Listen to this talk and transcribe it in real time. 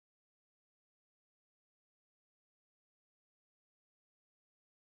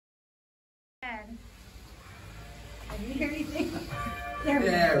again. I didn't hear anything. There we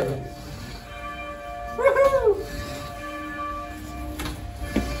go. Woohoo!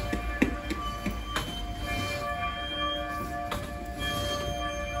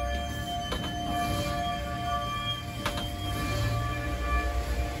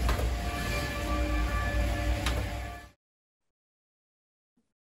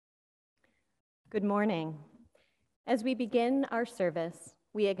 Good morning. As we begin our service,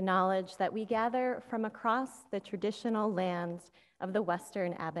 we acknowledge that we gather from across the traditional lands of the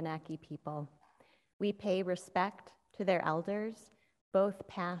Western Abenaki people. We pay respect to their elders, both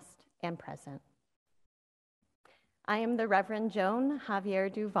past and present. I am the Reverend Joan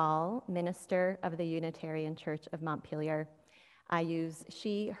Javier Duval, minister of the Unitarian Church of Montpelier. I use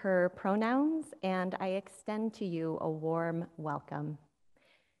she, her pronouns, and I extend to you a warm welcome.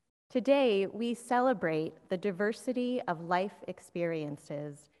 Today, we celebrate the diversity of life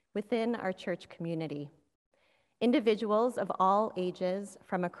experiences within our church community. Individuals of all ages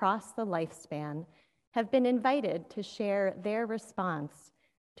from across the lifespan have been invited to share their response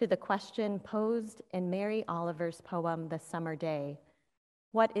to the question posed in Mary Oliver's poem, The Summer Day.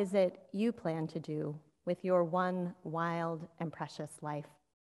 What is it you plan to do with your one wild and precious life?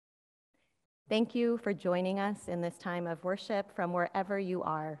 Thank you for joining us in this time of worship from wherever you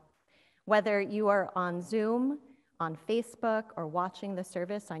are. Whether you are on Zoom, on Facebook, or watching the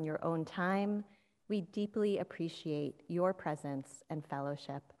service on your own time, we deeply appreciate your presence and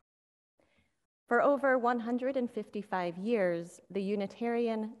fellowship. For over 155 years, the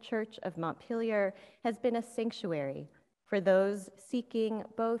Unitarian Church of Montpelier has been a sanctuary for those seeking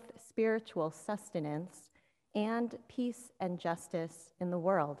both spiritual sustenance and peace and justice in the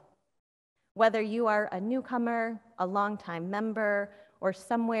world. Whether you are a newcomer, a longtime member, or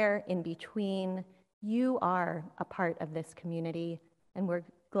somewhere in between, you are a part of this community, and we're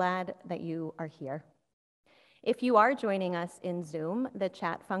glad that you are here. If you are joining us in Zoom, the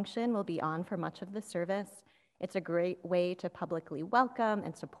chat function will be on for much of the service. It's a great way to publicly welcome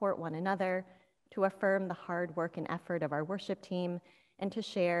and support one another, to affirm the hard work and effort of our worship team, and to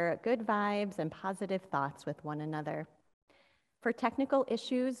share good vibes and positive thoughts with one another. For technical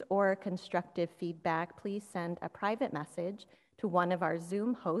issues or constructive feedback, please send a private message to one of our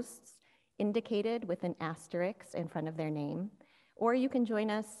Zoom hosts, indicated with an asterisk in front of their name, or you can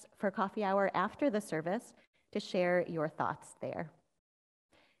join us for coffee hour after the service to share your thoughts there.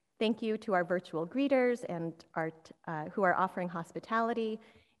 Thank you to our virtual greeters and who are offering hospitality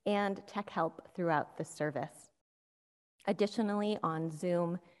and tech help throughout the service. Additionally, on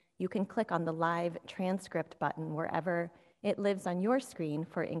Zoom, you can click on the live transcript button wherever it lives on your screen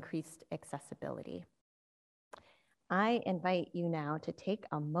for increased accessibility. I invite you now to take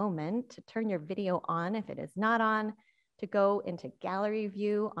a moment to turn your video on if it is not on, to go into gallery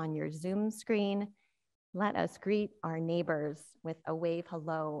view on your Zoom screen. Let us greet our neighbors with a wave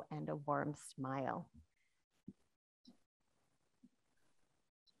hello and a warm smile.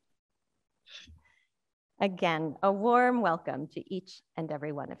 Again, a warm welcome to each and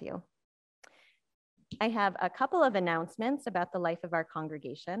every one of you. I have a couple of announcements about the life of our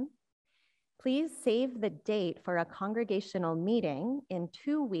congregation. Please save the date for a congregational meeting in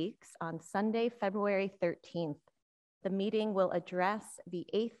 2 weeks on Sunday, February 13th. The meeting will address the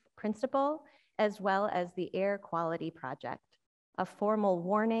 8th principle as well as the Air Quality Project. A formal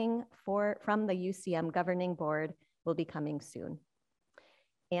warning from the UCM Governing Board will be coming soon.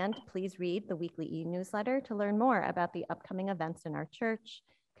 And please read the weekly e-newsletter to learn more about the upcoming events in our church,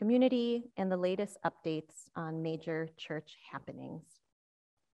 community, and the latest updates on major church happenings.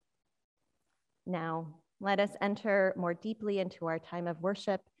 Now, let us enter more deeply into our time of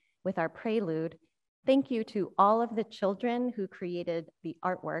worship with our prelude. Thank you to all of the children who created the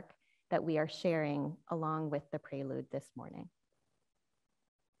artwork that we are sharing along with the prelude this morning.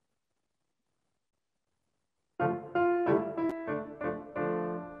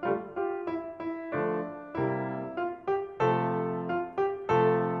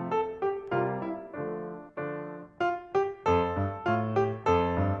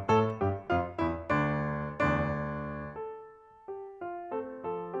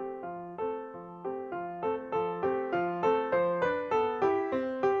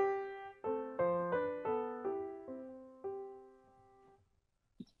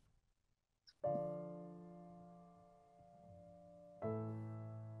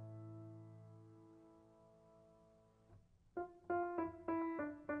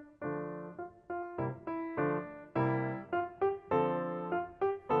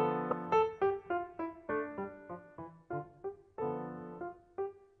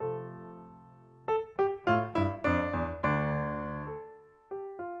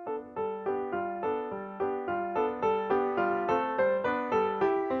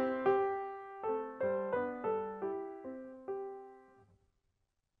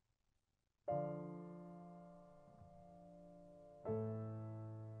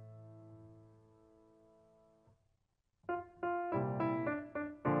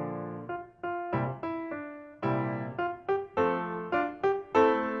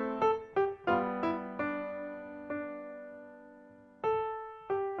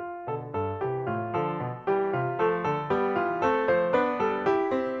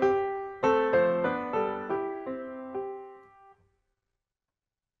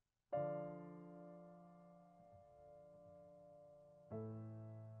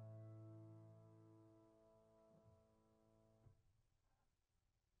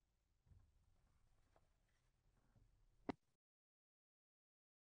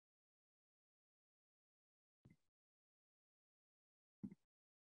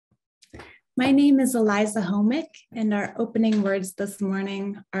 My name is Eliza Homick, and our opening words this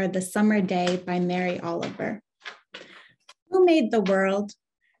morning are The Summer Day by Mary Oliver. Who made the world?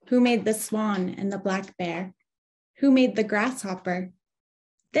 Who made the swan and the black bear? Who made the grasshopper?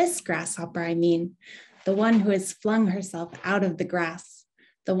 This grasshopper, I mean, the one who has flung herself out of the grass,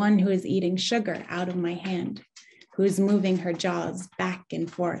 the one who is eating sugar out of my hand, who is moving her jaws back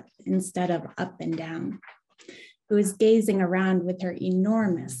and forth instead of up and down, who is gazing around with her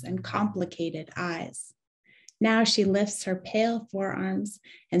enormous and complicated eyes. Now she lifts her pale forearms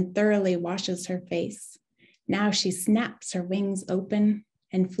and thoroughly washes her face. Now she snaps her wings open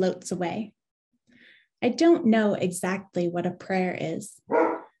and floats away. I don't know exactly what a prayer is.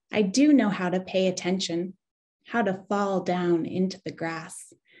 I do know how to pay attention, how to fall down into the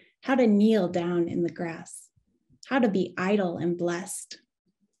grass, how to kneel down in the grass, how to be idle and blessed,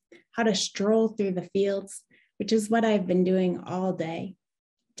 how to stroll through the fields, which is what I've been doing all day.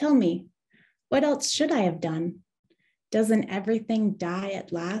 Tell me, what else should I have done? Doesn't everything die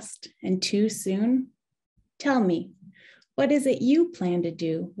at last and too soon? Tell me, what is it you plan to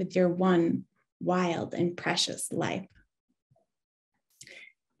do with your one wild and precious life?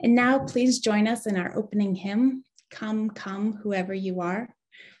 And now please join us in our opening hymn, Come, Come, Whoever You Are,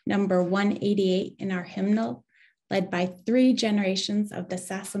 number 188 in our hymnal, led by 3 generations of the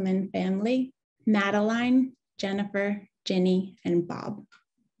Sassaman family, Madeline, Jennifer, Ginny, and Bob.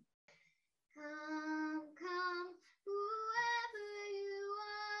 Come, come, whoever you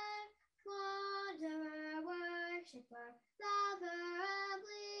are, wanderer, worshiper, lover of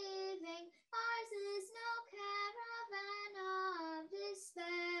living, ours is no caravan of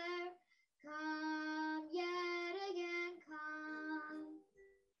despair. Come yet again, come.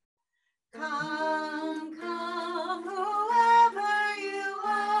 Come, come, whoever you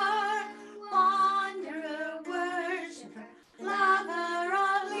are, wanderer, worshiper, lover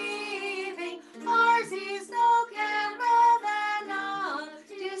of living, ours is no caravan of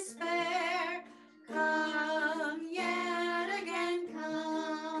despair. Come yet again,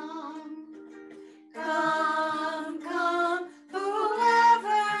 come. Come, come,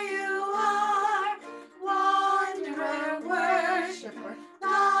 whoever you are, wanderer, worshiper,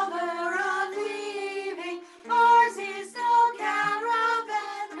 lover of living, ours is no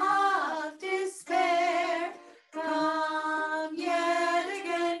caravan of despair. Come yet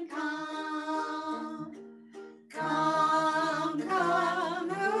again, come. Come, come,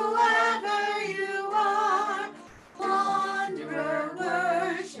 whoever you are, wanderer,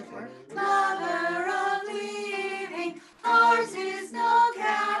 worshiper, lover of living, ours is no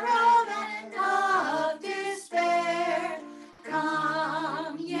caravan of despair.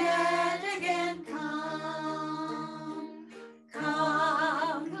 Come yet again, come.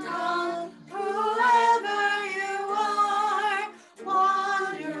 Come, come, whoever you are,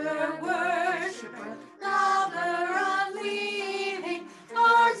 wanderer, worshiper, lover of living,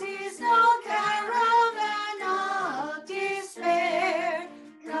 ours is no caravan of despair.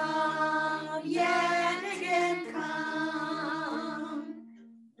 Come yet again, come.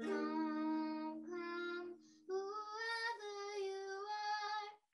 Come, come, whoever you are,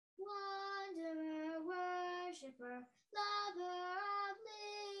 wanderer, worshiper, lover of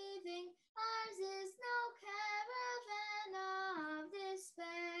living, ours is no caravan of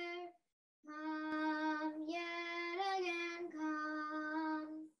despair. Come yet again,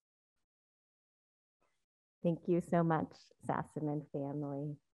 come. Thank you so much, Sassaman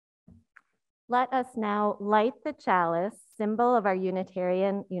family. Let us now light the chalice, symbol of our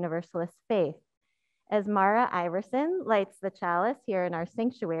Unitarian Universalist faith. As Mara Iverson lights the chalice here in our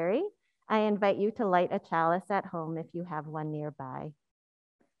sanctuary, I invite you to light a chalice at home if you have one nearby.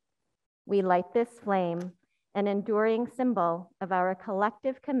 We light this flame, an enduring symbol of our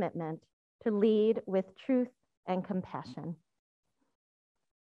collective commitment to lead with truth and compassion.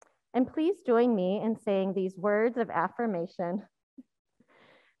 And please join me in saying these words of affirmation,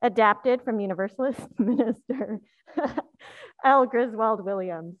 adapted from Universalist minister L. Griswold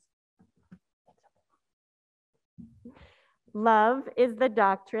Williams. Love is the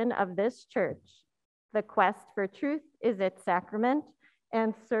doctrine of this church. The quest for truth is its sacrament,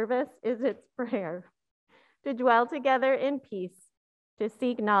 and service is its prayer. To dwell together in peace, to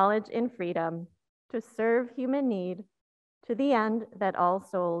seek knowledge in freedom, to serve human need, to the end that all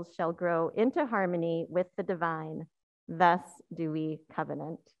souls shall grow into harmony with the divine. Thus do we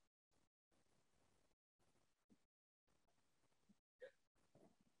covenant.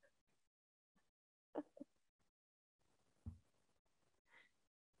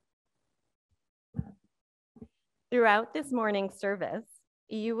 Throughout this morning's service,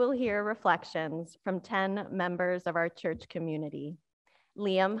 you will hear reflections from 10 members of our church community.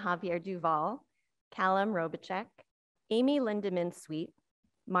 Liam Javier Duval, Callum Robichek, Amy Lindemann Sweet,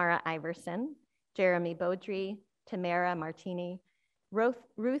 Mara Iverson, Jeremy Beaudry, Tamara Martini, Ruth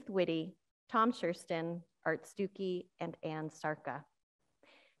Whitty, Tom Shurston, Art Stuckey, and Ann Sarka.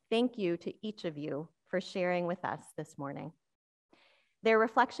 Thank you to each of you for sharing with us this morning. Their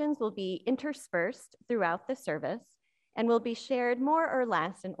reflections will be interspersed throughout the service and will be shared more or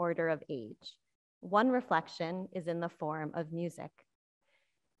less in order of age. One reflection is in the form of music.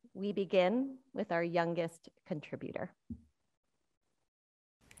 We begin with our youngest contributor.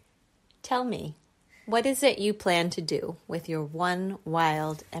 Tell me, what is it you plan to do with your one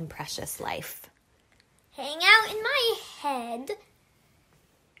wild and precious life? Hang out in my head,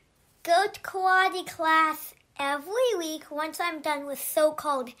 go to karate class every week once I'm done with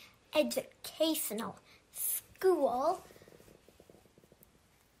so-called educational school,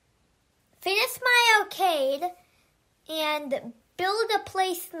 finish my arcade, and build a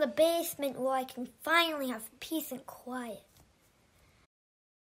place in the basement where I can finally have peace and quiet.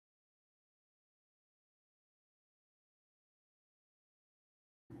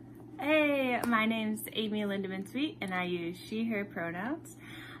 Hey, my name's Amy Lindemann Sweet, and I use she, her pronouns.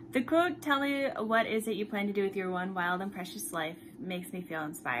 The quote, "Tell me what is it you plan to do with your one wild and precious life," makes me feel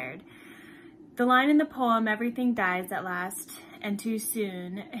inspired. The line in the poem, "Everything dies at last and too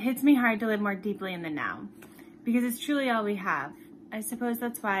soon," hits me hard to live more deeply in the now, because it's truly all we have. I suppose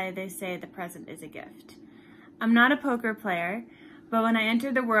that's why they say the present is a gift. I'm not a poker player, but when I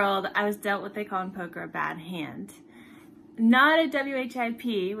entered the world, I was dealt what they call in poker a bad hand. Not a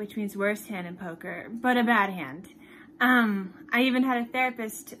WHIP, which means worst hand in poker, but a bad hand. I even had a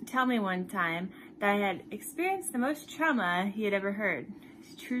therapist tell me one time that I had experienced the most trauma he had ever heard.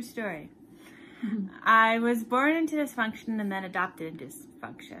 It's a true story. I was born into dysfunction and then adopted into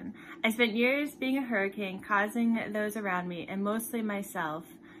dysfunction. I spent years being a hurricane, causing those around me, and mostly myself,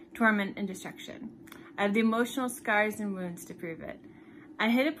 torment and destruction. I have the emotional scars and wounds to prove it. I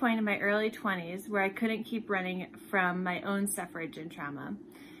hit a point in my early 20s where I couldn't keep running from my own suffrage and trauma.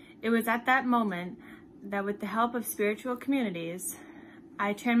 It was at that moment that, with the help of spiritual communities,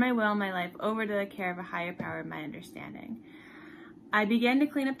 I turned my will and my life over to the care of a higher power of my understanding. I began to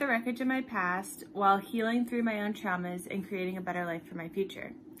clean up the wreckage of my past while healing through my own traumas and creating a better life for my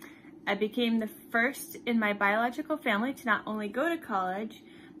future. I became the first in my biological family to not only go to college,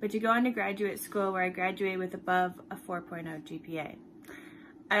 but to go on to graduate school, where I graduated with above a 4.0 GPA.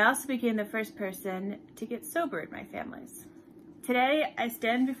 I also became the first person to get sober in my families. Today, I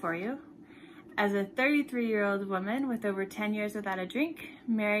stand before you as a 33-year-old woman with over 10 years without a drink,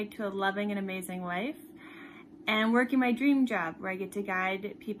 married to a loving and amazing wife, and working my dream job where I get to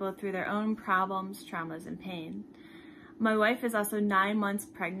guide people through their own problems, traumas, and pain. My wife is also 9 months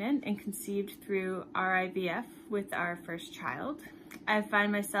pregnant and conceived through RIVF with our first child. I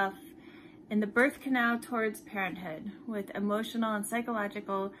find myself in the birth canal towards parenthood, with emotional and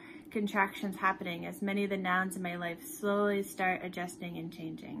psychological contractions happening as many of the nouns in my life slowly start adjusting and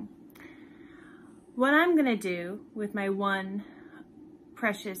changing. What I'm gonna do with my one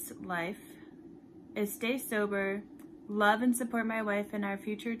precious life is stay sober, love and support my wife and our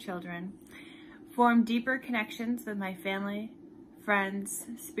future children, form deeper connections with my family, friends,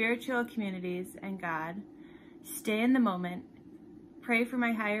 spiritual communities, and God, stay in the moment, pray for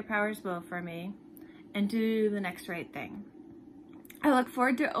my higher power's will for me, and do the next right thing. I look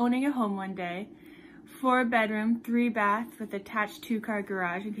forward to owning a home one day, 4-bedroom, 3-bath with attached 2-car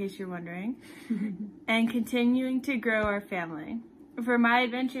garage, in case you're wondering, and continuing to grow our family. For my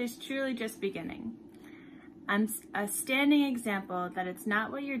adventure is truly just beginning. I'm a standing example that it's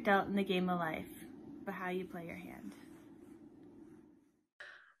not what you're dealt in the game of life, but how you play your hand.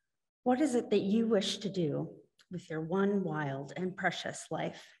 What is it that you wish to do with your one wild and precious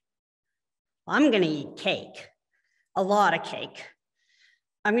life? I'm gonna eat cake, a lot of cake.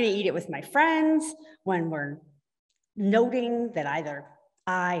 I'm gonna eat it with my friends when we're noting that either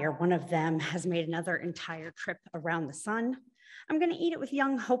I or one of them has made another entire trip around the sun. I'm gonna eat it with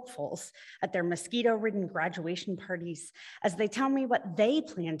young hopefuls at their mosquito-ridden graduation parties as they tell me what they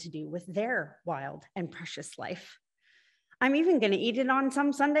plan to do with their wild and precious life. I'm even gonna eat it on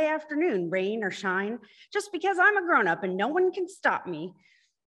some Sunday afternoon, rain or shine, just because I'm a grown-up and no one can stop me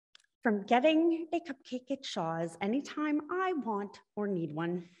from getting a cupcake at Shaw's anytime I want or need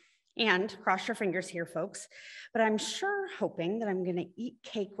one. And cross your fingers here, folks, but I'm sure hoping that I'm gonna eat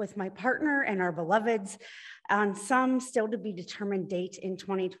cake with my partner and our beloveds on some still to be determined date in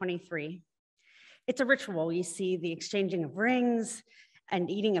 2023. It's a ritual, you see, the exchanging of rings and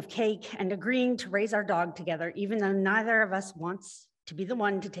eating of cake and agreeing to raise our dog together, even though neither of us wants to be the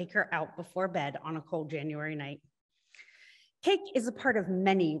one to take her out before bed on a cold January night. Cake is a part of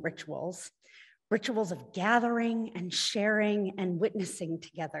many rituals, rituals of gathering and sharing and witnessing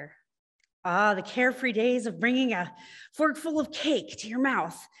together. Ah, the carefree days of bringing a forkful of cake to your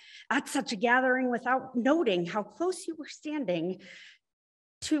mouth at such a gathering without noting how close you were standing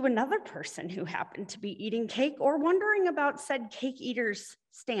to another person who happened to be eating cake or wondering about said cake eater's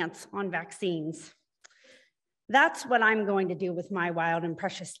stance on vaccines. That's what I'm going to do with my wild and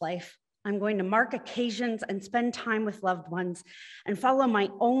precious life. I'm going to mark occasions and spend time with loved ones and follow my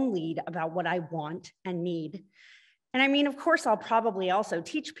own lead about what I want and need. And I mean, of course, I'll probably also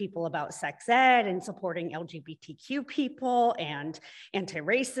teach people about sex ed and supporting LGBTQ people and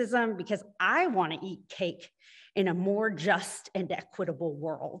anti-racism because I want to eat cake in a more just and equitable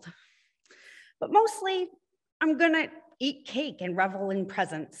world. But mostly, I'm gonna eat cake and revel in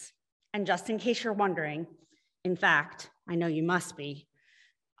presents. And just in case you're wondering, in fact, I know you must be,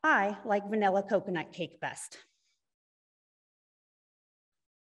 I like vanilla coconut cake best.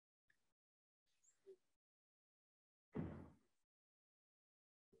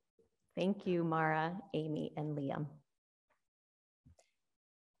 Thank you, Mara, Amy, and Liam.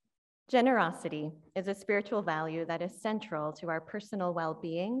 Generosity is a spiritual value that is central to our personal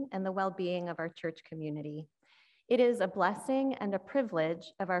well-being and the well-being of our church community. It is a blessing and a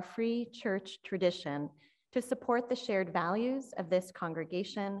privilege of our free church tradition to support the shared values of this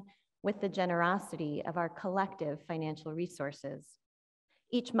congregation with the generosity of our collective financial resources.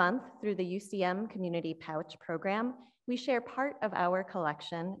 Each month, through the UCM Community Pouch program, we share part of our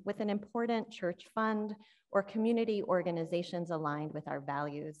collection with an important church fund or community organizations aligned with our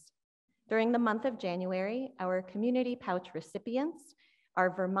values. During the month of January, our Community Pouch recipients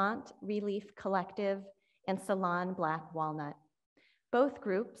are Vermont Relief Collective and Salon Black Walnut. Both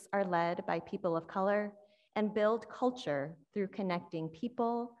groups are led by people of color and build culture through connecting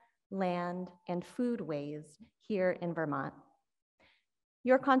people, land, and foodways here in Vermont.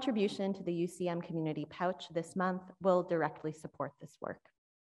 Your contribution to the UCM Community Pouch this month will directly support this work.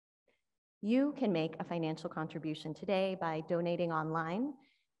 You can make a financial contribution today by donating online.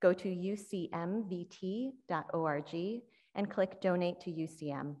 Go to ucmvt.org and click Donate to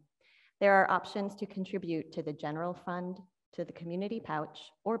UCM. There are options to contribute to the general fund, to the community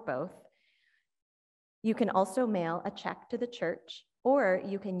pouch, or both. You can also mail a check to the church, or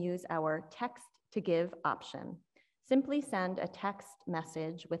you can use our text to give option. Simply send a text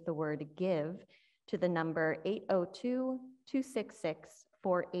message with the word give to the number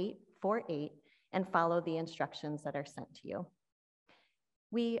 802-266-4848 and follow the instructions that are sent to you.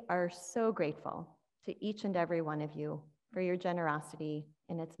 We are so grateful to each and every one of you for your generosity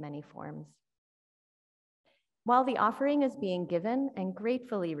in its many forms. While the offering is being given and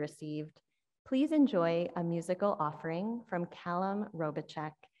gratefully received, please enjoy a musical offering from Callum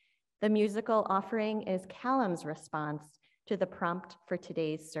Robachek. The musical offering is Callum's response to the prompt for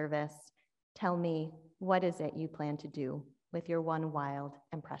today's service. Tell me, what is it you plan to do with your one wild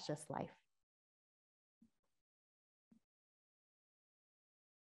and precious life?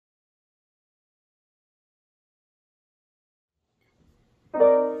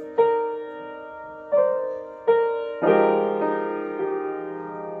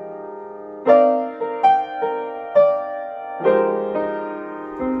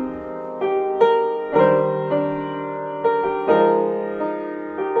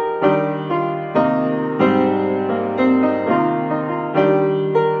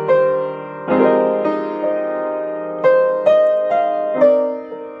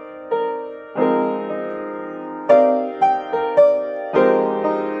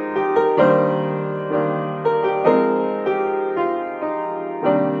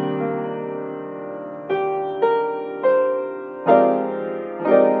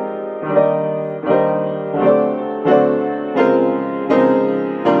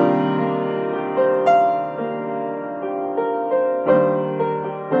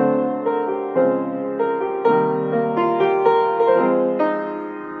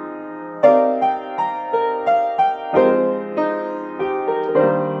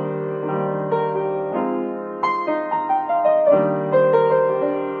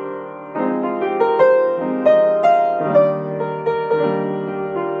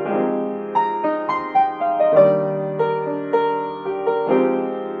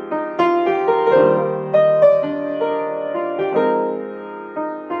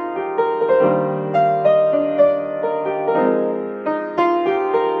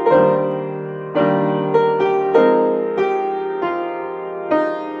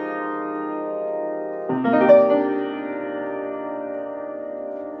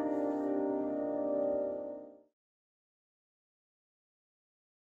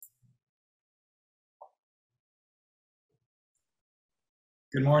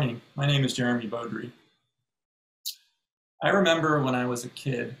 Good morning. My name is Jeremy Beaudry. I remember when I was a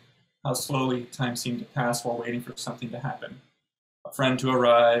kid how slowly time seemed to pass while waiting for something to happen. A friend to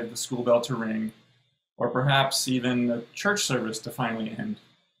arrive, the school bell to ring, or perhaps even a church service to finally end.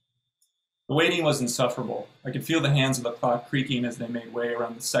 The waiting was insufferable. I could feel the hands of the clock creaking as they made way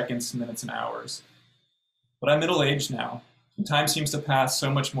around the seconds, minutes, and hours. But I'm middle-aged now, and time seems to pass so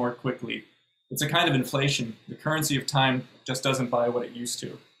much more quickly. It's a kind of inflation. The currency of time just doesn't buy what it used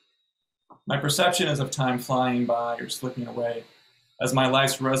to. My perception is of time flying by or slipping away, as my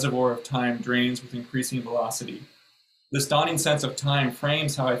life's reservoir of time drains with increasing velocity. This dawning sense of time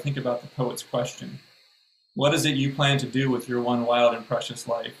frames how I think about the poet's question. What is it you plan to do with your one wild and precious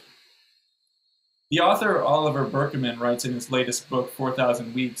life? The author Oliver Burkeman writes in his latest book,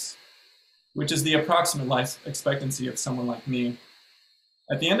 4,000 Weeks, which is the approximate life expectancy of someone like me.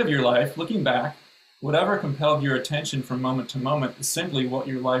 At the end of your life, looking back, whatever compelled your attention from moment to moment is simply what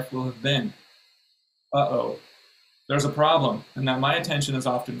your life will have been. Uh-oh. There's a problem, and that my attention is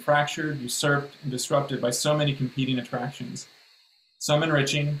often fractured, usurped, and disrupted by so many competing attractions. Some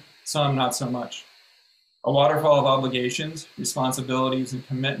enriching, some not so much. A waterfall of obligations, responsibilities, and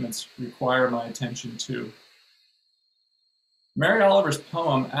commitments require my attention too. Mary Oliver's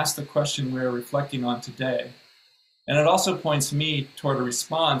poem asks the question we're reflecting on today, and it also points me toward a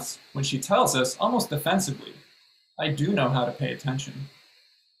response when she tells us, almost defensively, I do know how to pay attention.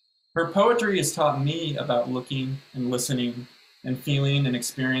 Her poetry has taught me about looking and listening and feeling and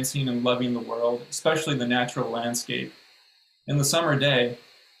experiencing and loving the world, especially the natural landscape. In The Summer Day,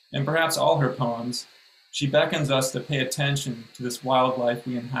 and perhaps all her poems, she beckons us to pay attention to this wildlife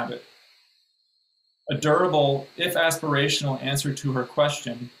we inhabit. A durable, if aspirational, answer to her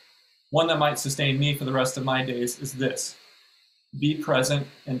question, one that might sustain me for the rest of my days, is this: be present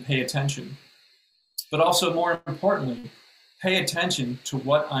and pay attention. But also, more importantly, pay attention to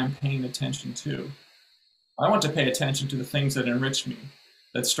what I'm paying attention to. I want to pay attention to the things that enrich me,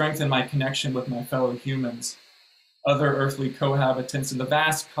 that strengthen my connection with my fellow humans, other earthly cohabitants, and the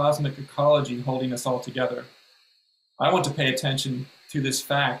vast cosmic ecology holding us all together. I want to pay attention to this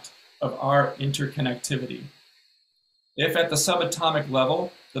fact of our interconnectivity. If at the subatomic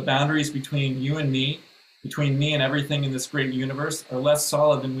level, the boundaries between you and me, between me and everything in this great universe, are less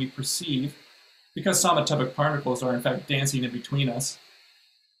solid than we perceive, because subatomic particles are in fact dancing in between us,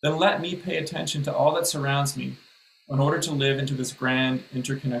 then let me pay attention to all that surrounds me in order to live into this grand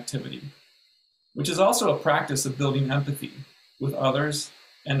interconnectivity, which is also a practice of building empathy with others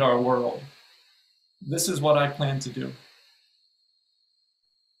and our world. This is what I plan to do.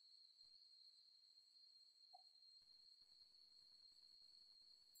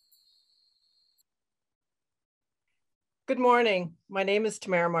 Good morning. My name is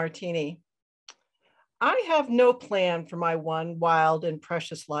Tamara Martini. I have no plan for my one wild and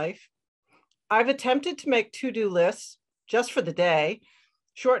precious life. I've attempted to make to-do lists just for the day,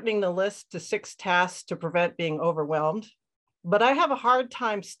 shortening the list to 6 tasks to prevent being overwhelmed. But I have a hard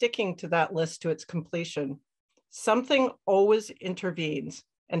time sticking to that list to its completion. Something always intervenes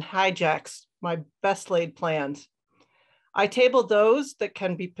and hijacks my best laid plans. I table those that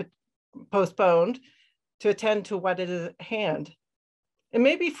can be postponed to attend to what is at hand. It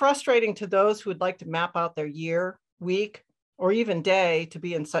may be frustrating to those who would like to map out their year, week, or even day to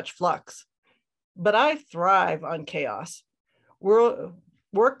be in such flux. But I thrive on chaos.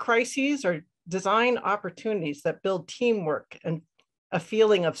 Work crises are design opportunities that build teamwork and a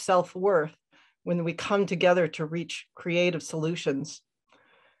feeling of self-worth when we come together to reach creative solutions.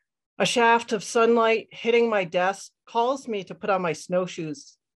 A shaft of sunlight hitting my desk calls me to put on my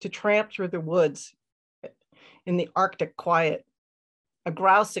snowshoes to tramp through the woods in the Arctic quiet. A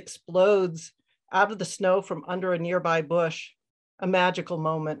grouse explodes out of the snow from under a nearby bush, a magical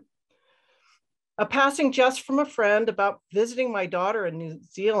moment. A passing just from a friend about visiting my daughter in New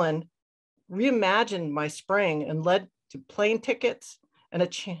Zealand reimagined my spring and led to plane tickets and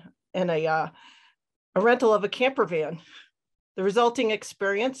a rental of a camper van. The resulting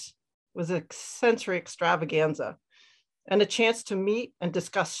experience was a sensory extravaganza and a chance to meet and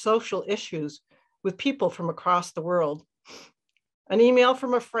discuss social issues with people from across the world. An email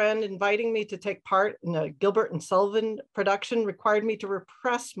from a friend inviting me to take part in a Gilbert and Sullivan production required me to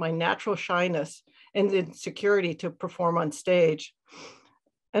repress my natural shyness and insecurity to perform on stage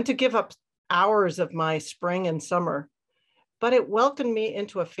and to give up hours of my spring and summer. But it welcomed me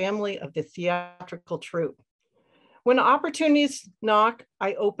into a family of the theatrical troupe. When opportunities knock,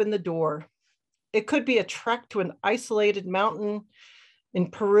 I open the door. It could be a trek to an isolated mountain in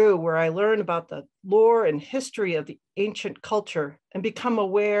Peru, where I learn about the lore and history of the ancient culture and become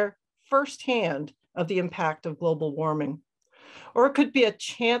aware firsthand of the impact of global warming. Or it could be a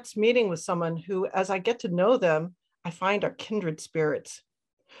chance meeting with someone who, as I get to know them, I find are kindred spirits.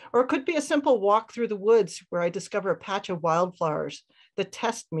 Or it could be a simple walk through the woods where I discover a patch of wildflowers that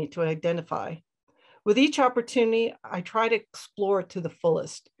test me to identify. With each opportunity, I try to explore to the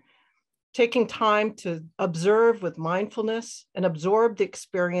fullest, taking time to observe with mindfulness and absorb the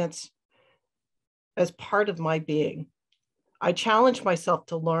experience as part of my being. I challenge myself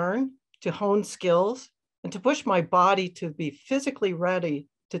to learn, to hone skills, and to push my body to be physically ready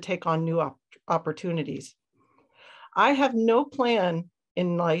to take on new opportunities. I have no plan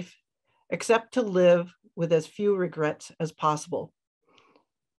in life except to live with as few regrets as possible.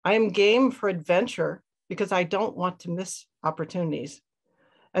 I am game for adventure because I don't want to miss opportunities.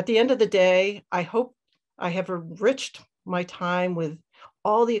 At the end of the day, I hope I have enriched my time with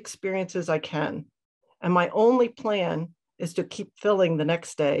all the experiences I can. And my only plan is to keep filling the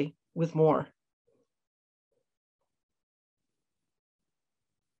next day with more.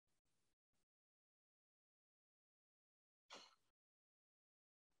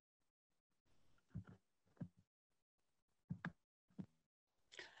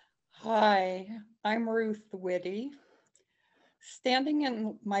 Hi, I'm Ruth Whitty. Standing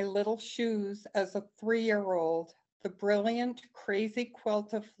in my little shoes as a 3-year-old, the brilliant, crazy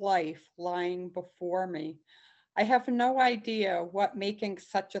quilt of life lying before me, I have no idea what making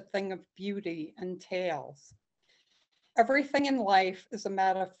such a thing of beauty entails. Everything in life is a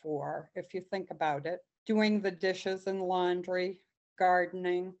metaphor, if you think about it. Doing the dishes and laundry,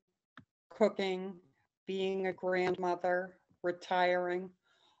 gardening, cooking, being a grandmother, retiring,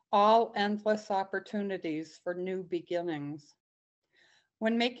 all endless opportunities for new beginnings.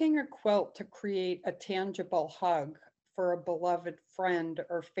 When making a quilt to create a tangible hug for a beloved friend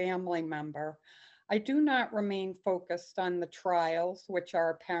or family member, I do not remain focused on the trials which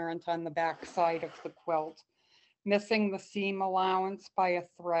are apparent on the back side of the quilt, missing the seam allowance by a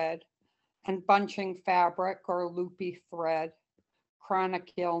thread, and bunching fabric or loopy thread,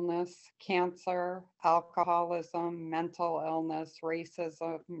 chronic illness, cancer, alcoholism, mental illness,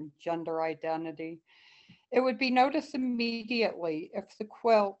 racism, gender identity. It would be noticed immediately if the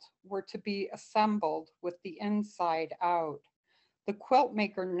quilt were to be assembled with the inside out. The quilt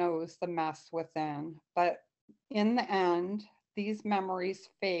maker knows the mess within, but in the end, these memories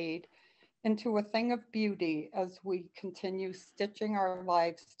fade into a thing of beauty as we continue stitching our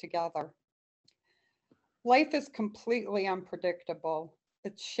lives together. Life is completely unpredictable.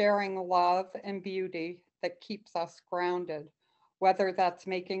 It's sharing love and beauty that keeps us grounded, whether that's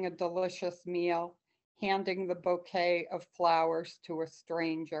making a delicious meal, handing the bouquet of flowers to a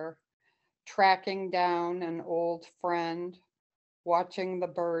stranger, tracking down an old friend, watching the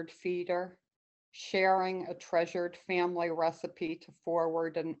bird feeder, sharing a treasured family recipe to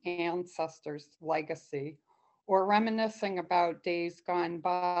forward an ancestor's legacy, or reminiscing about days gone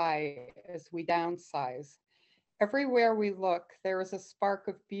by as we downsize. Everywhere we look, there is a spark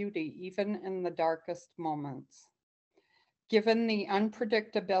of beauty, even in the darkest moments. Given the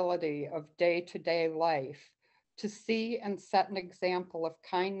unpredictability of day-to-day life, to see and set an example of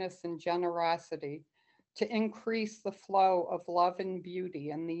kindness and generosity, to increase the flow of love and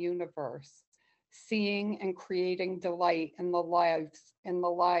beauty in the universe, seeing and creating delight in the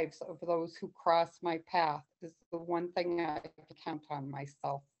lives of those who cross my path is the one thing I can count on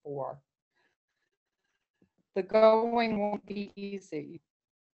myself for. The going won't be easy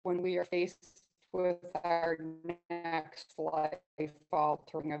when we are faced with our next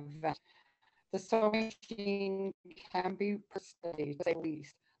life-altering event. The sewing machine can be persistent, to say the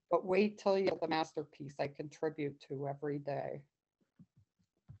least, but wait till you get the masterpiece I contribute to every day.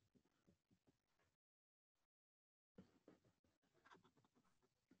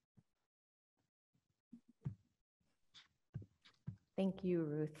 Thank you,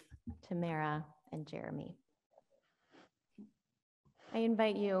 Ruth, Tamara, and Jeremy. I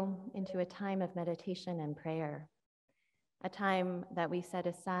invite you into a time of meditation and prayer, a time that we set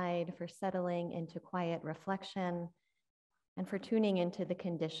aside for settling into quiet reflection and for tuning into the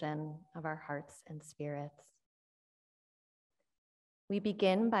condition of our hearts and spirits. We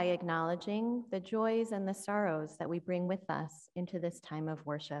begin by acknowledging the joys and the sorrows that we bring with us into this time of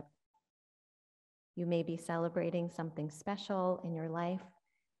worship. You may be celebrating something special in your life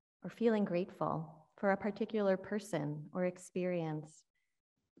or feeling grateful for a particular person or experience,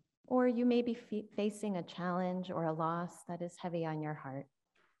 or you may be facing a challenge or a loss that is heavy on your heart.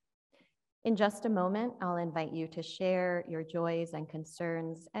 In just a moment, I'll invite you to share your joys and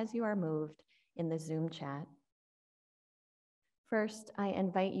concerns as you are moved in the Zoom chat. First, I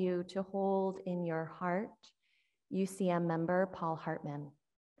invite you to hold in your heart UCM member Paul Hartman.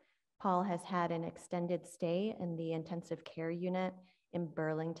 Paul has had an extended stay in the intensive care unit in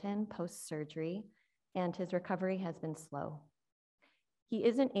Burlington post-surgery, and his recovery has been slow. He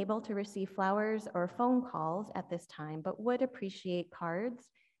isn't able to receive flowers or phone calls at this time, but would appreciate cards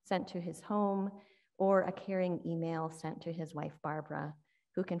sent to his home or a caring email sent to his wife, Barbara,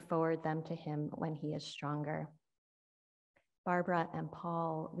 who can forward them to him when he is stronger. Barbara and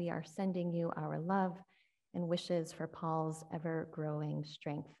Paul, we are sending you our love and wishes for Paul's ever-growing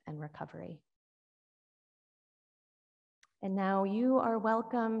strength and recovery. And now you are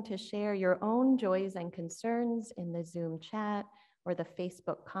welcome to share your own joys and concerns in the Zoom chat or the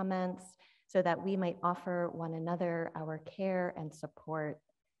Facebook comments so that we might offer one another our care and support.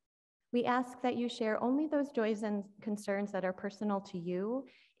 We ask that you share only those joys and concerns that are personal to you.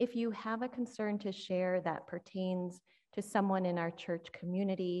 If you have a concern to share that pertains to someone in our church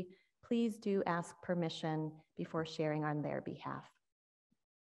community, please do ask permission before sharing on their behalf.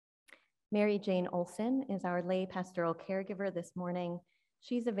 Mary Jane Olson is our lay pastoral caregiver this morning.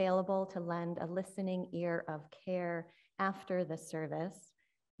 She's available to lend a listening ear of care after the service.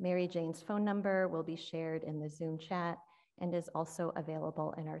 Mary Jane's phone number will be shared in the Zoom chat and is also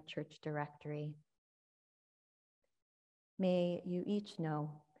available in our church directory. May you each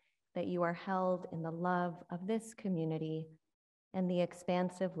know that you are held in the love of this community and the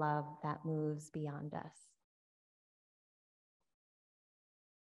expansive love that moves beyond us.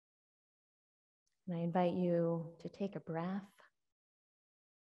 And I invite you to take a breath,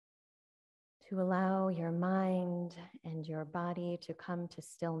 to allow your mind and your body to come to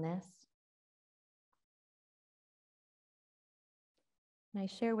stillness. And I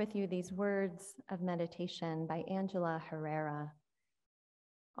share with you these words of meditation by Angela Herrera.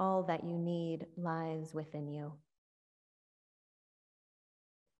 All that you need lies within you.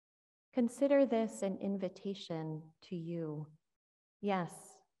 Consider this an invitation to you. Yes,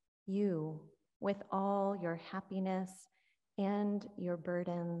 you, with all your happiness and your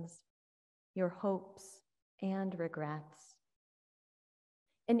burdens, your hopes and regrets.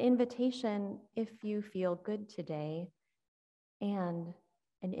 An invitation if you feel good today, and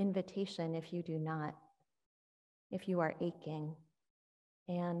an invitation if you do not, if you are aching.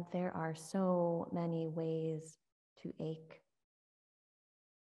 And there are so many ways to ache.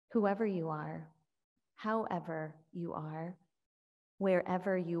 Whoever you are, however you are,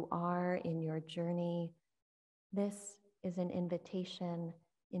 wherever you are in your journey, this is an invitation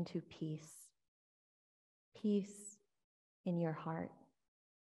into peace. Peace in your heart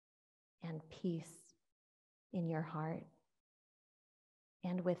and peace in your heart.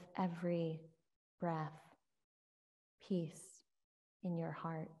 And with every breath, peace in your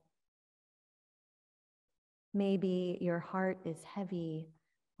heart. Maybe your heart is heavy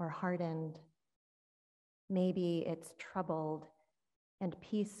or hardened. Maybe it's troubled, and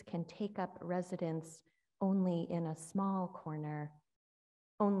peace can take up residence only in a small corner,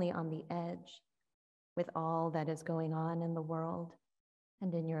 only on the edge, with all that is going on in the world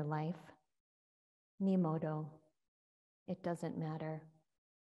and in your life. Ni modo, it doesn't matter.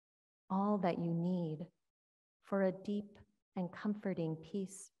 All that you need for a deep and comforting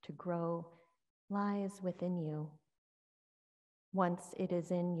peace to grow lies within you. Once it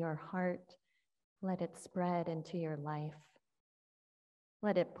is in your heart, let it spread into your life.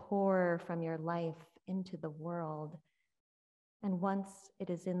 Let it pour from your life into the world. And once it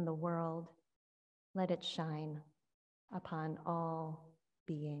is in the world, let it shine upon all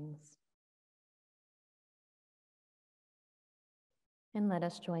beings. And let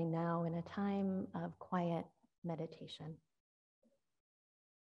us join now in a time of quiet meditation.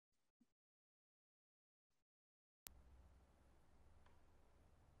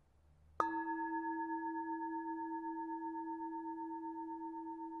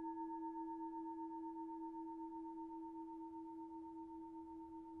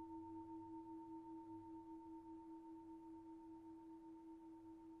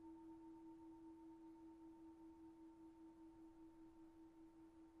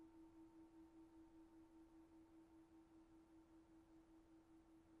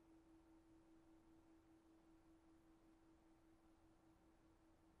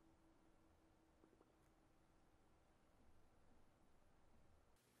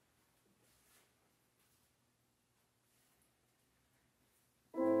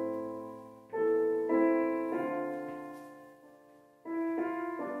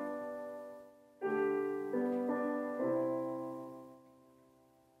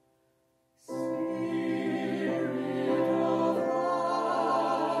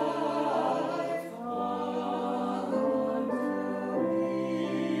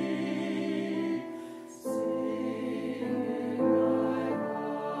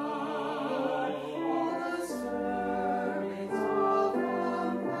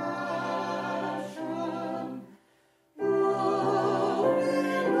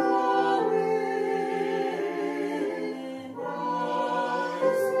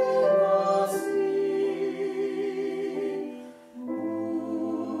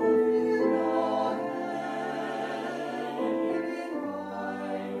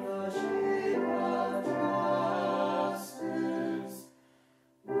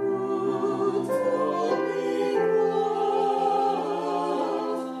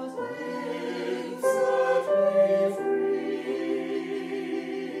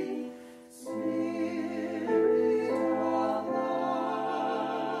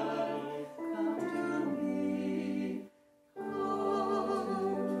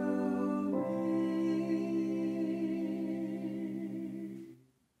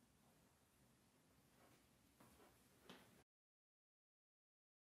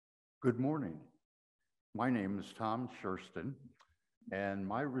 Good morning. My name is Tom Shurston, and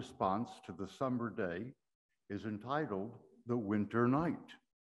my response to the summer day is entitled The Winter Night.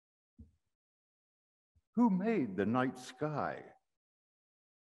 Who made the night sky?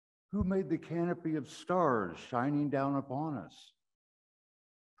 Who made the canopy of stars shining down upon us?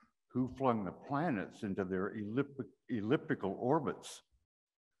 Who flung the planets into their elliptical orbits?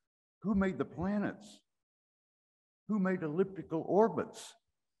 Who made the planets? Who made elliptical orbits?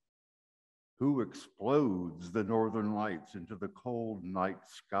 Who explodes the northern lights into the cold night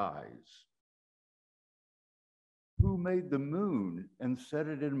skies? Who made the moon and set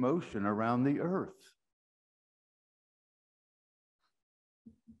it in motion around the earth?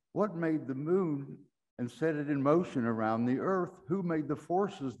 What made the moon and set it in motion around the earth? Who made the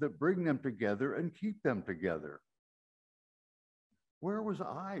forces that bring them together and keep them together? Where was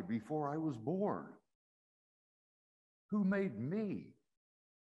I before I was born? Who made me?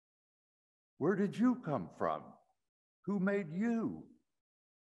 Where did you come from? Who made you?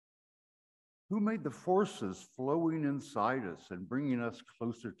 Who made the forces flowing inside us and bringing us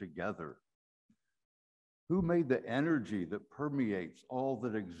closer together? Who made the energy that permeates all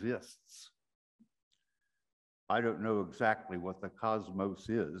that exists? I don't know exactly what the cosmos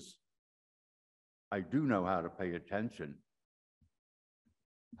is. I do know how to pay attention,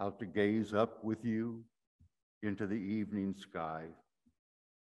 how to gaze up with you into the evening sky,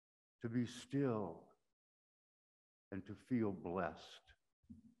 to be still and to feel blessed,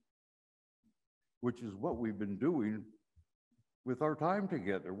 which is what we've been doing with our time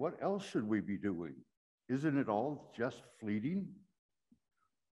together. What else should we be doing? Isn't it all just fleeting?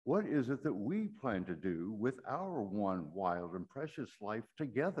 What is it that we plan to do with our one wild and precious life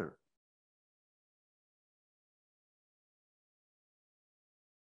together?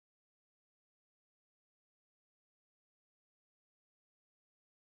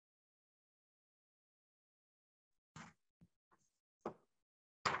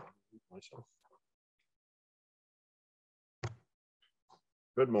 Myself.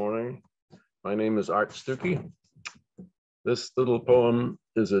 Good morning. My name is Art Stuckey. This little poem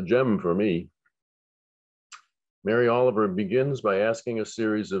is a gem for me. Mary Oliver begins by asking a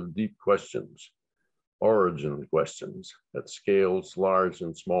series of deep questions, origin questions at scales large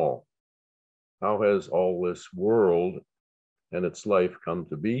and small. How has all this world and its life come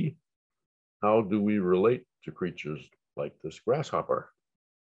to be? How do we relate to creatures like this grasshopper?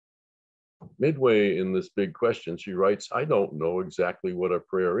 Midway in this big question, she writes, I don't know exactly what a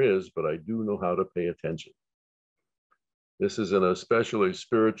prayer is, but I do know how to pay attention. This is an especially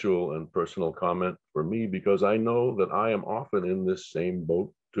spiritual and personal comment for me because I know that I am often in this same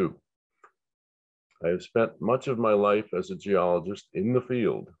boat too. I have spent much of my life as a geologist in the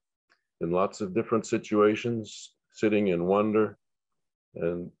field, in lots of different situations, sitting in wonder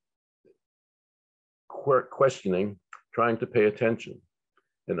and questioning, trying to pay attention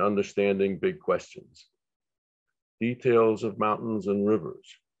and understanding big questions. Details of mountains and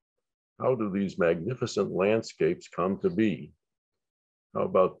rivers. How do these magnificent landscapes come to be? How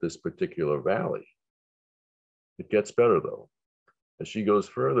about this particular valley? It gets better though, as she goes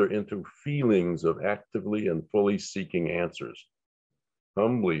further into feelings of actively and fully seeking answers,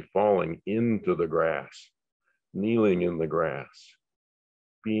 humbly falling into the grass, kneeling in the grass,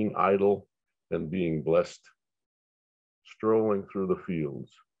 being idle and being blessed, strolling through the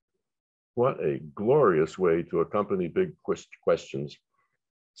fields. What a glorious way to accompany big questions,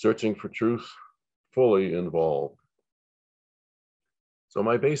 searching for truth, fully involved. So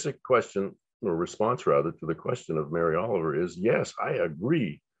my basic question, or response rather, to the question of Mary Oliver is, yes, I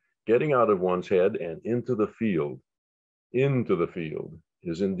agree. Getting out of one's head and into the field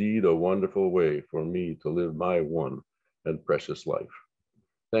is indeed a wonderful way for me to live my one and precious life.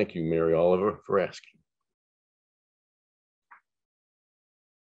 Thank you, Mary Oliver, for asking.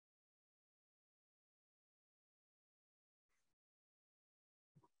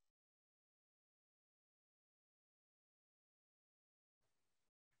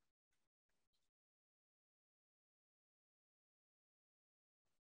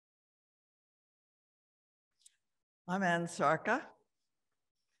 I'm Ann Sarka.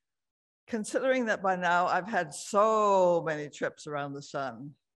 Considering that by now I've had so many trips around the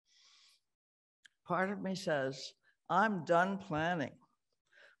sun, part of me says, I'm done planning.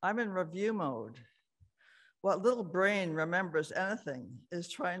 I'm in review mode. What little brain remembers anything is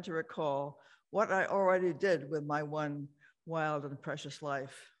trying to recall what I already did with my one wild and precious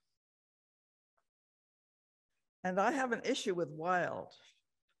life. And I have an issue with wild.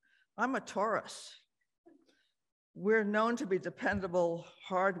 I'm a Taurus. We're known to be dependable,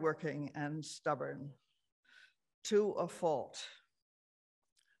 hardworking, and stubborn, to a fault.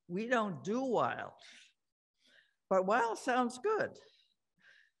 We don't do wild, but wild sounds good.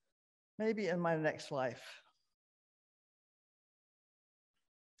 Maybe in my next life.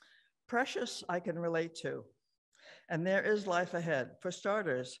 Precious, I can relate to, and there is life ahead. For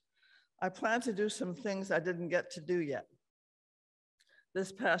starters, I plan to do some things I didn't get to do yet.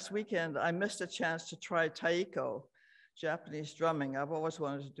 This past weekend, I missed a chance to try taiko, Japanese drumming. I've always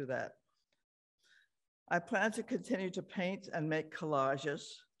wanted to do that. I plan to continue to paint and make collages.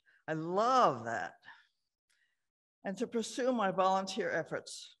 I love that. And to pursue my volunteer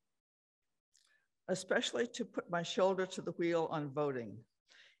efforts, especially to put my shoulder to the wheel on voting,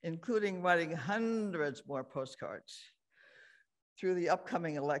 including writing hundreds more postcards through the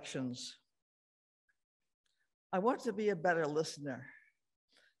upcoming elections. I want to be a better listener.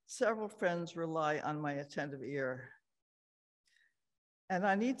 Several friends rely on my attentive ear. And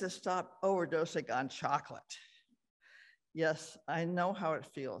I need to stop overdosing on chocolate. Yes, I know how it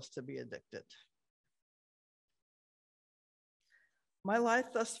feels to be addicted. My life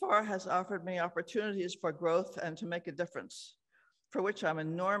thus far has offered me opportunities for growth and to make a difference, for which I'm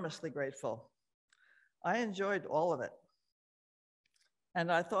enormously grateful. I enjoyed all of it.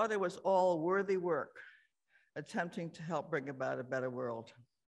 And I thought it was all worthy work, attempting to help bring about a better world.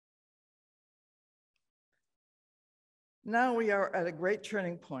 Now we are at a great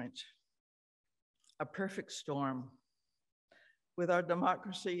turning point, a perfect storm. With our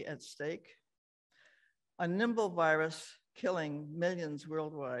democracy at stake, a nimble virus killing millions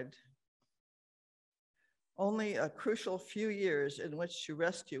worldwide, only a crucial few years in which to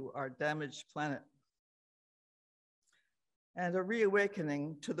rescue our damaged planet, and a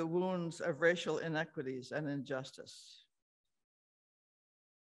reawakening to the wounds of racial inequities and injustice.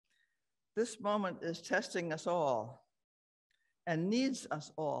 This moment is testing us all and needs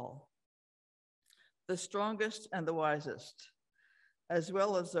us all, the strongest and the wisest, as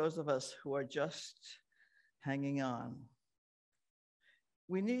well as those of us who are just hanging on.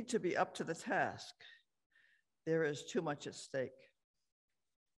 We need to be up to the task. There is too much at stake.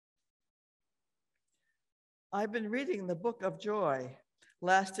 I've been reading the Book of Joy,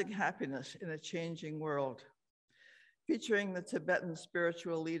 Lasting Happiness in a Changing World, featuring the Tibetan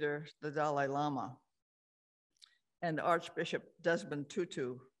spiritual leader, the Dalai Lama, and Archbishop Desmond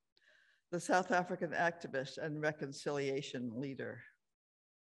Tutu, the South African activist and reconciliation leader.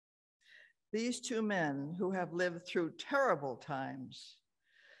 These two men, who have lived through terrible times,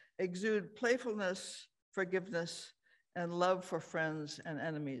 exude playfulness, forgiveness, and love for friends and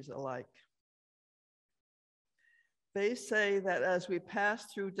enemies alike. They say that as we pass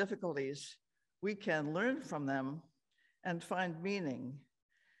through difficulties, we can learn from them and find meaning,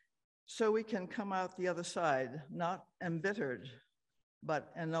 so we can come out the other side, not embittered,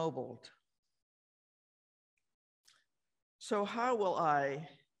 but ennobled. So how will I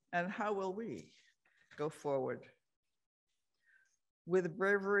and how will we go forward? With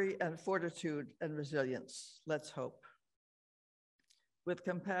bravery and fortitude and resilience, let's hope. With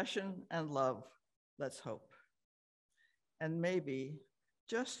compassion and love, let's hope. And maybe,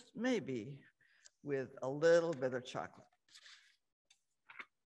 just maybe, with a little bit of chocolate.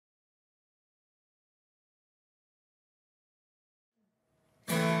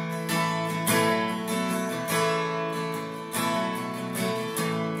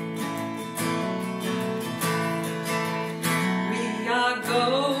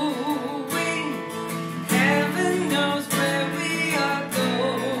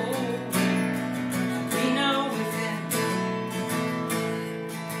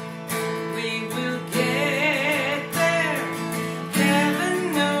 We will get there.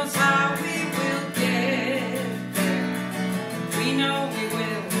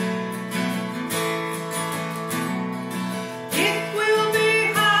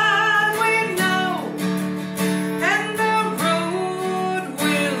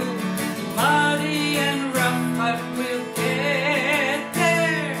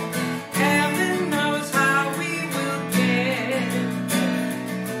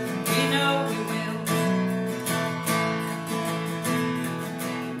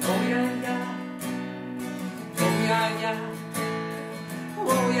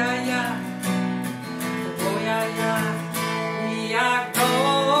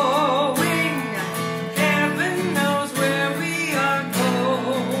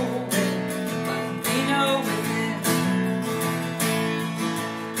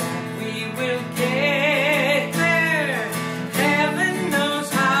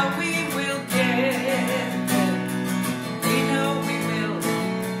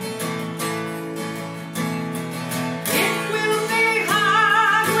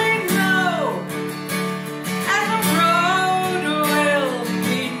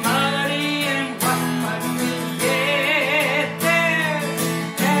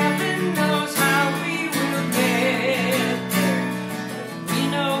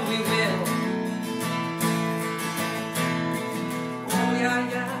 yeah,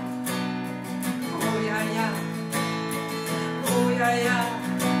 yeah. Oh, yeah, yeah. Oh, yeah, yeah.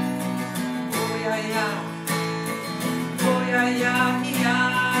 Oh, yeah, yeah. Oh, yeah, yeah, yeah,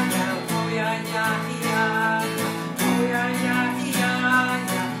 yeah. Oh, yeah, yeah, yeah. Oh, yeah, yeah, yeah,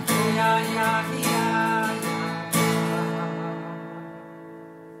 yeah. Oh, yeah, yeah, yeah, yeah.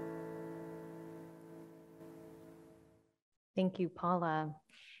 Thank you, Paula.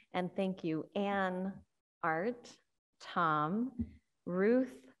 And thank you, Anne, Art, Tom,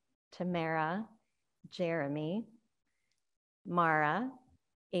 Ruth, Tamara, Jeremy, Mara,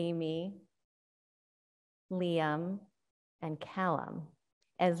 Amy, Liam, and Callum,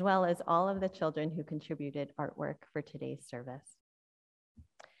 as well as all of the children who contributed artwork for today's service.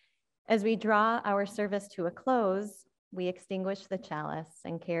 As we draw our service to a close, we extinguish the chalice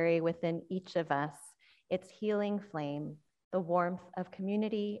and carry within each of us its healing flame, the warmth of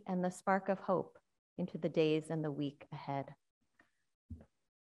community and the spark of hope into the days and the week ahead.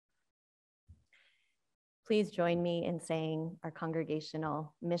 Please join me in saying our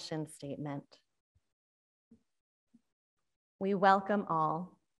congregational mission statement. We welcome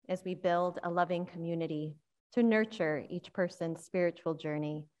all as we build a loving community to nurture each person's spiritual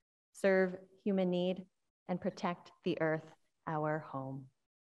journey, serve human need, and protect the earth, our home.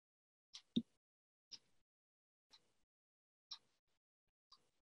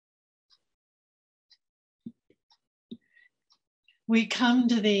 We come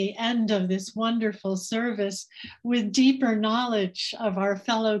to the end of this wonderful service with deeper knowledge of our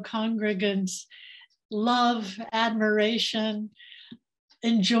fellow congregants, love, admiration,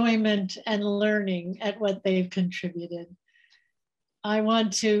 enjoyment, and learning at what they've contributed. I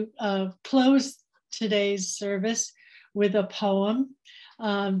want to close today's service with a poem.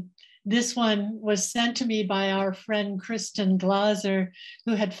 This one was sent to me by our friend Kristen Glaser,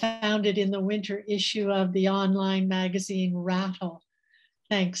 who had found it in the winter issue of the online magazine Rattle.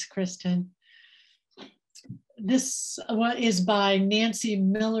 Thanks, Kristen. This is by Nancy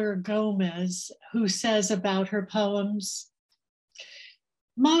Miller Gomez, who says about her poems,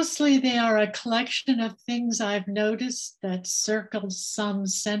 mostly they are a collection of things I've noticed that circle some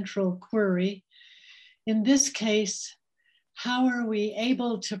central query. In this case, how are we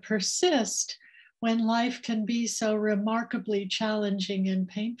able to persist when life can be so remarkably challenging and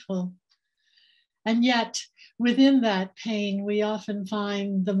painful? And yet, within that pain, we often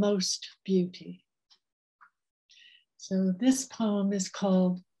find the most beauty. So this poem is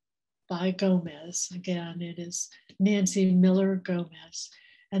called by Gomez. Again, it is Nancy Miller Gomez.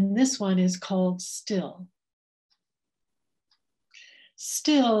 And this one is called Still.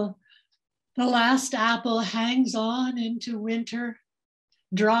 Still, the last apple hangs on into winter.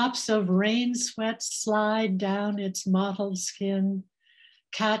 Drops of rain sweat slide down its mottled skin,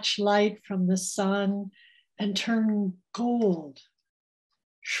 catch light from the sun and turn gold.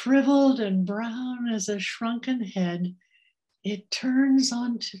 Shriveled and brown as a shrunken head, it turns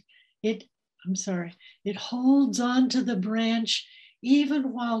onto it. It holds onto the branch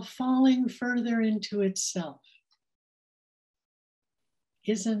even while falling further into itself.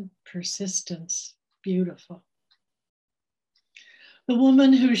 Isn't persistence beautiful? The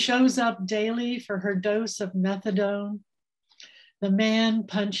woman who shows up daily for her dose of methadone, the man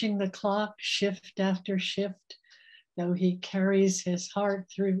punching the clock shift after shift, though he carries his heart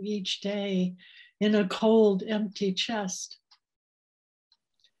through each day in a cold, empty chest.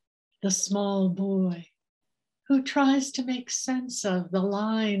 The small boy who tries to make sense of the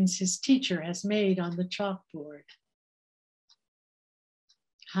lines his teacher has made on the chalkboard.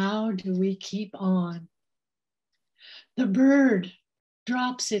 How do we keep on? The bird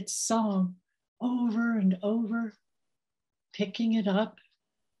drops its song over and over, picking it up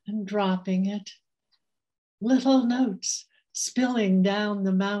and dropping it. Little notes spilling down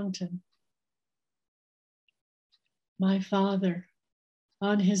the mountain. My father,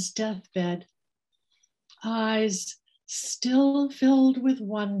 on his deathbed, eyes still filled with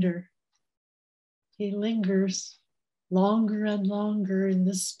wonder. He lingers longer and longer in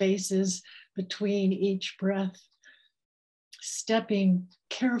the spaces between each breath, stepping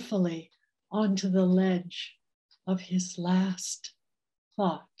carefully onto the ledge of his last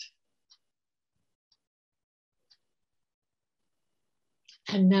thought.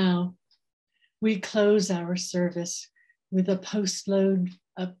 And now we close our service with a postlude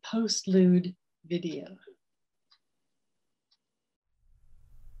video.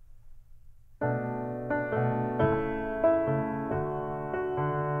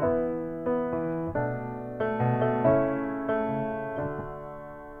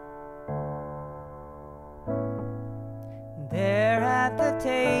 There at the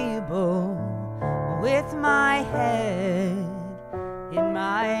table with my head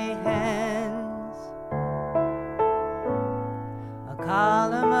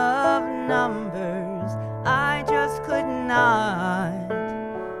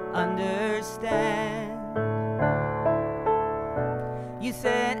You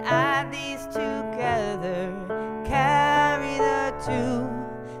said, add these together, carry the two.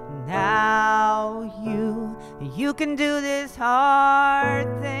 Now you can do this hard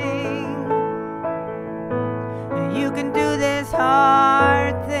thing. You can do this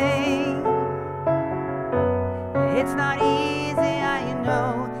hard thing. It's not easy, I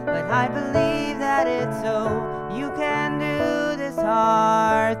know, but I believe that it's so. You can do this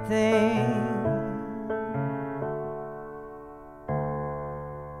hard thing.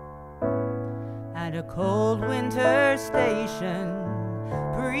 At a cold winter station,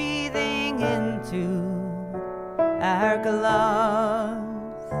 breathing into our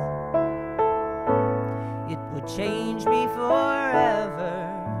gloves, it would change me forever,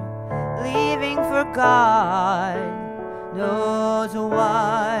 leaving for God knows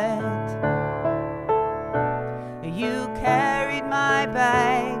what. You carried my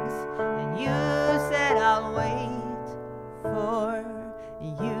bags and you said I'll wait for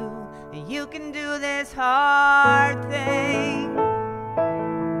you. You can do this hard thing.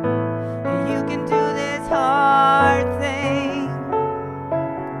 You can do this hard thing.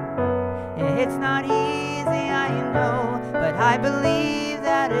 It's not easy, I know, but I believe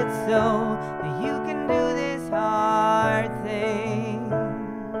that it's so. You can do this hard thing.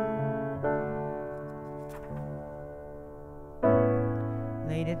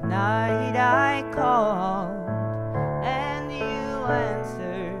 Late at night I called and you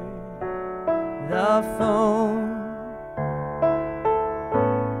answered the phone.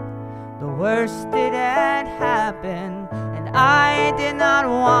 The worst it had happened, and I did not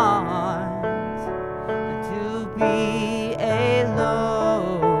want to be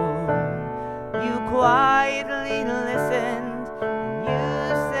alone. You quietly listened, and you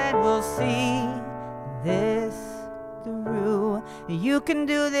said we'll see this through. You can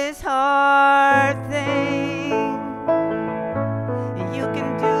do this hard thing. You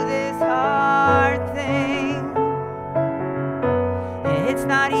can do this hard thing. It's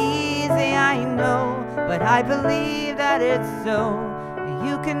not easy, I know, but I believe that it's so.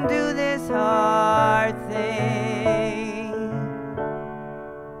 You can do this hard thing.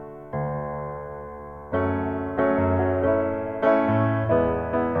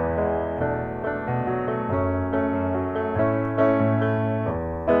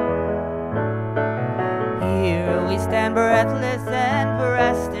 Here we stand breathless and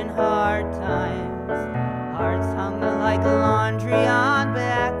pressed in hard times, hearts hung like laundry on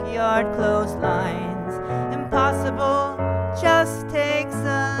backyard clotheslines. Impossible just takes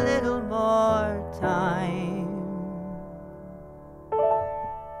a little more time.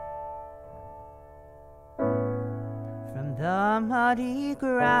 From the muddy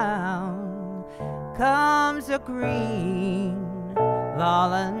ground comes a green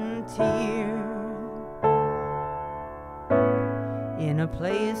volunteer. In a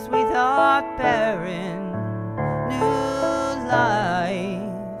place we thought barren, new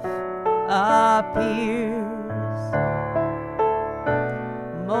life appears.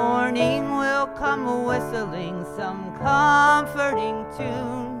 Morning will come whistling some comforting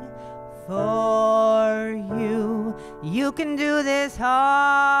tune for you. You can do this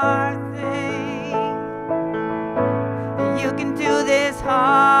hard thing. You can do this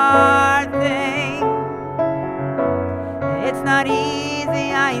hard thing. It's not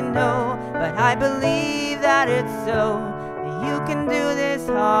easy, I know, but I believe that it's so. You can do this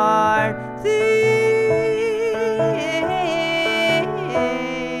hard thing.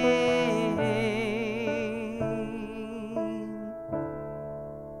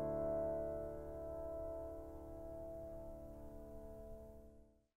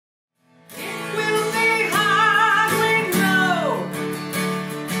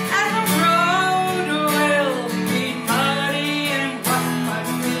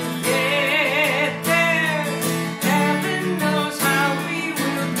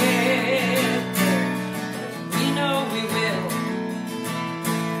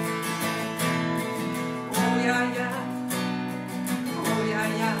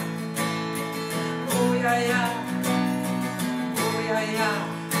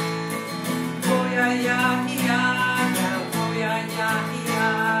 yeah, yeah, yeah, yeah, oh yeah, yeah.